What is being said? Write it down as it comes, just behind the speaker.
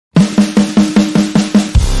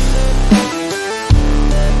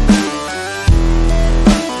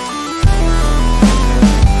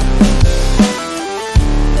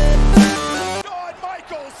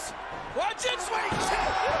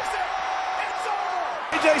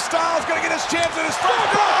AJ Styles gonna get his chance at his first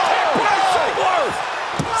kick by Ziggler.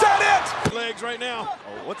 Is that it? Legs right now.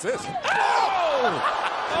 Oh, what's this?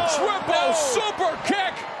 Triple super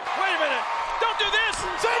kick. Wait a minute. Don't do this.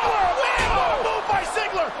 Ziggler. Wow. Move by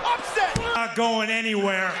Ziggler. Upset. Not going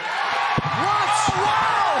anywhere. What? Oh,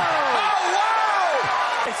 wow. Oh, wow.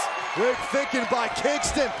 Quick thinking by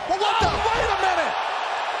Kingston. Well, what the? Wait a minute.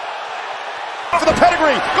 For the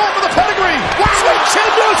pedigree. Going for the pedigree. Wow. Sweet chin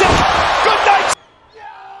music. Good night.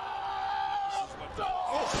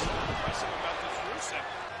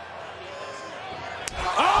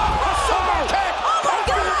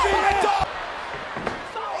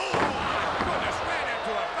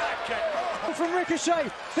 From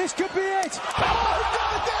Ricochet, this could be it. Sweet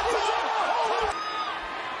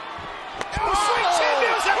chin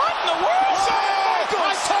music. What in the world?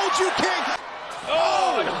 I told you, King.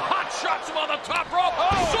 Oh, hot shots him on the top rope.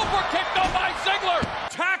 Super kick done by Ziggler.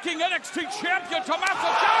 Attacking NXT champion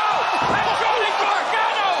Tommaso Ciampa and Johnny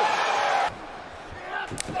Gargano.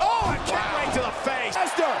 Oh, a kick right to the face.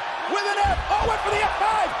 Esther with an F. Oh, went for the F5.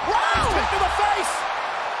 Wow. Kick to the face.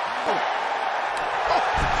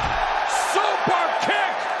 Super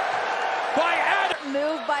kick by Adam.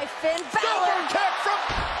 Move by Finn Super Balor. kick from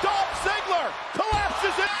Dolph Ziggler.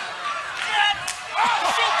 Collapses it.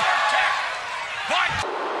 Super kick by...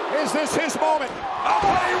 Is this his moment? Oh,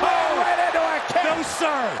 he ran right into a kick. No,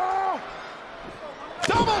 sir.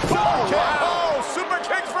 Double super kick. Oh, super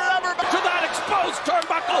kicks forever. To that exposed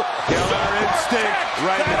turnbuckle. Killer instinct.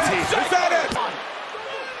 Right in the teeth. Is that it?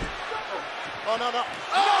 Oh, no, no.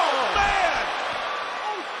 Oh, man.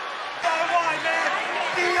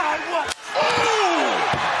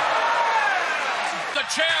 The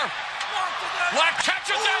chair. Black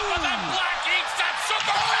catches it, but then Black eats that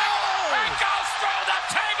super kick and goes through the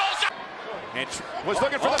tables. And was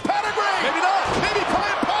looking for the pedigree. Maybe not. Maybe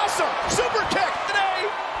Brian Possum. Super kick. Today,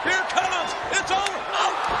 here comes. It's over.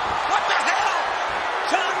 Oh, what the hell?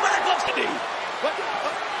 John Michaels. What?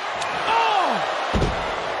 Oh!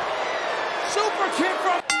 Super kick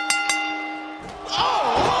from.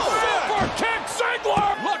 Super kick,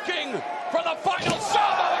 Ziggler! Looking for the final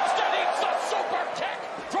salvo. Instead, it's the super kick.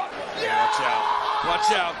 Watch out.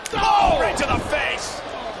 Watch out. Oh! Right to the face.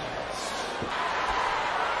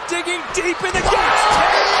 Digging deep in the gas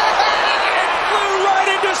tank. It flew right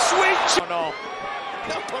into Sweet. Oh, no.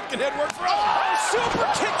 That Pumpkinhead worked for us. Oh, super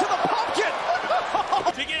kick to the pumpkin.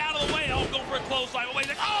 To get out of the way, I'll go for a clothesline. Oh,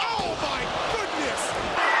 my goodness.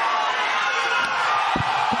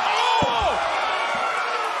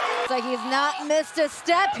 Looks like he's not missed a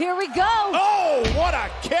step. Here we go. Oh, what a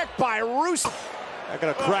kick by Rusev. They're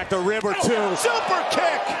going to crack the rib or two. Super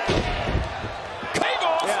kick.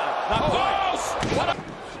 Tables. Yeah, not quite. What a...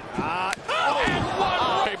 and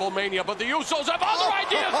one. Table mania, but the Usos have other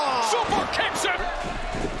ideas. Super kicks him.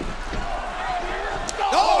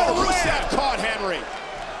 Oh, Rusev caught Henry.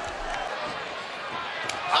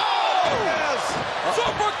 Oh, yes.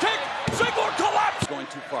 Super kick. Ziggler collapse. Going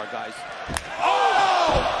too far, guys.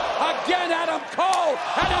 Oh! Again, Adam Cole,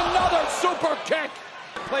 and another super kick.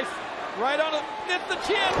 Place right on it. It's the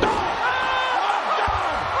chin.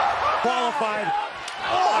 Qualified.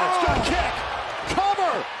 Oh, that's a good kick.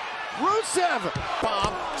 Cover. Rusev.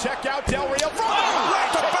 Bomb. Check out Del Rio. Right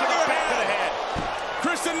to the back of the head.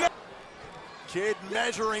 Kristen. Kid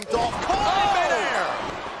measuring Dolph. Caught in midair.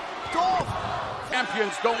 Dolph.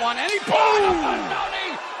 Champions don't want any part of the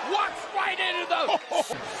Noni. Walks right into the...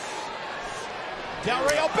 Del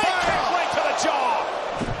Rio, big kick right to the jaw.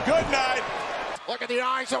 Good night. Look at the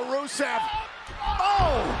eyes of Rusev.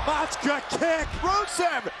 Oh, Matska kick.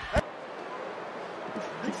 Rusev.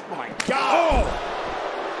 Oh, my God.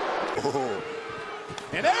 Oh.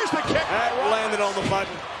 And there's the kick. That landed on the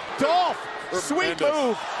button. Dolph, sweet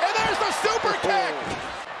move. And there's the super kick.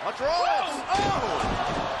 Watch rolls.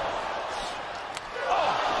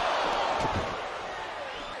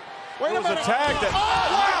 Wait a minute. Tagged it. Oh,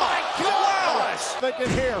 my gosh. Thinking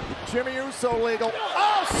here. Jimmy Uso legal.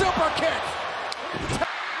 Oh, super kick.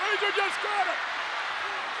 Razor just got it.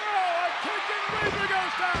 Oh, a kick and Razor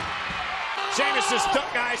goes down. Sheamus is stuck,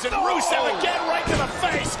 guys, and Rusev again right to the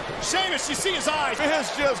face. Sheamus, you see his eyes. His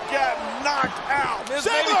just got knocked out.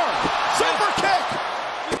 Ziggler, super kick.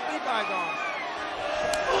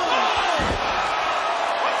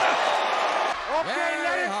 Okay,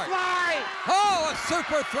 let it fly. Oh, a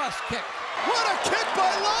super thrust kick. What a kick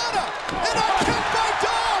by Lana, and a kick by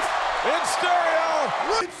Dolph. In stereo.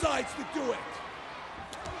 Insides to do it.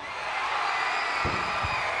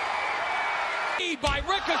 By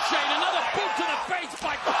Ricochet, another boot to the face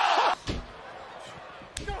by Cole.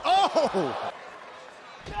 Oh!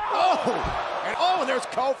 Oh! And there's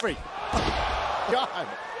Kofi. God.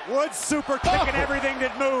 Wood super kicking everything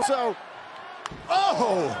that moves. So,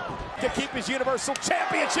 to keep his Universal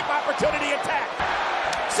Championship opportunity intact.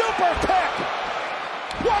 Super kick.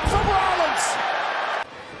 One from Rollins.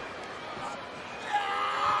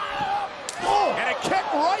 And a kick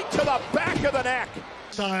right to the back of the neck.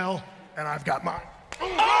 Style, and I've got mine.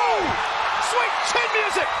 Oh! Sweet chin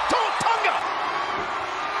music. Tonga.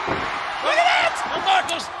 Look at that! And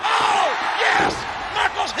Michaels. Oh, yes!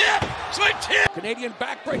 Michaels hit. Sweet chin. Canadian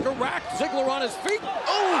backbreaker rack. Ziggler on his feet.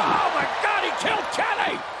 Oh my God! He killed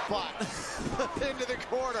Kenny. Into the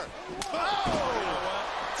corner.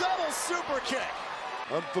 Oh! Double super kick.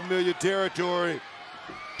 Unfamiliar territory.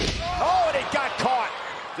 Oh, and he got caught.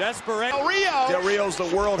 Desperate. Del Rio's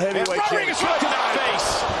the world heavyweight champion. Right to the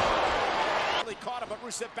face. He caught him, but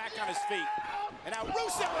Rusev back on his feet. And now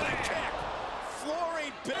Rusev with a kick.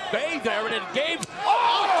 Flooring Bay there, and it gave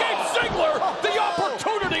Ziggler the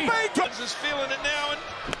opportunity. Baker is feeling it now, and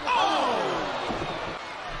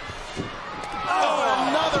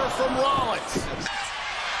another from Rollins.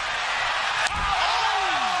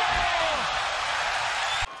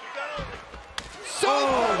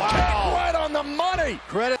 Wow. Right on the money.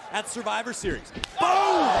 Credit. At Survivor Series.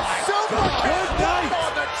 Boom! Super kick night.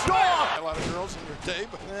 on the jaw. A lot of girls in your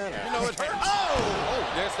tape. You know it hurts. Oh,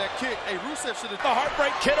 there's that kick. Hey, Rusev should have. The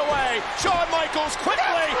Heartbreak Kid away. Shawn Michaels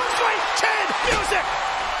quickly. Sweet chin music.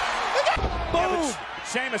 Boom.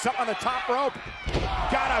 Sheamus up on the top rope.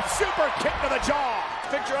 Got a super kick to the jaw.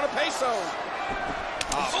 Picture on a peso.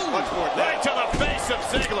 Much more Right to the face of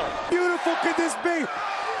Ziggler. beautiful could this be?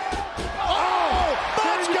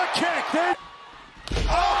 Monster kick.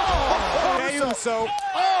 So,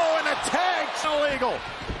 And a tag. Illegal.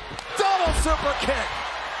 Double super kick.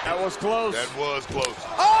 That was close. that was close.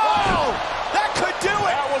 Oh! That could do it.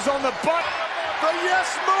 That was on the butt. The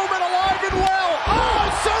yes movement alive and well. Oh,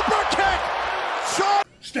 super kick. Shawn.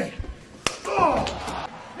 Stay. Oh,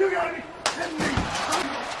 you gotta be kidding me.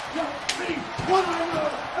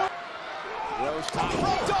 Rose top.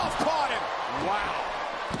 Roped off, caught him.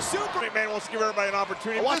 Wow. Super. Man wants to give everybody an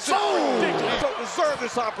opportunity. Watch This is it. ridiculous. They don't deserve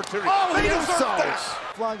this opportunity. Oh, they he deserve insults.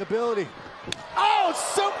 that. Flying ability. Oh,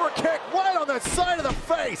 super kick right on the side of the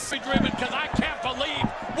face. Driven because I can't believe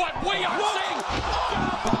what we are seeing.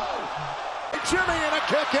 Jimmy and a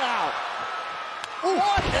kick out.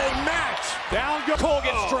 What a match. Down goes. Cole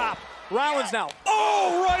gets dropped. Rollins now.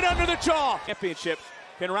 Oh, right under the jaw. Championship.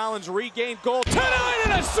 Can Rollins regain gold tonight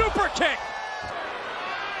in a super kick?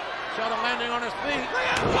 Shot a landing on his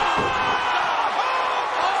feet.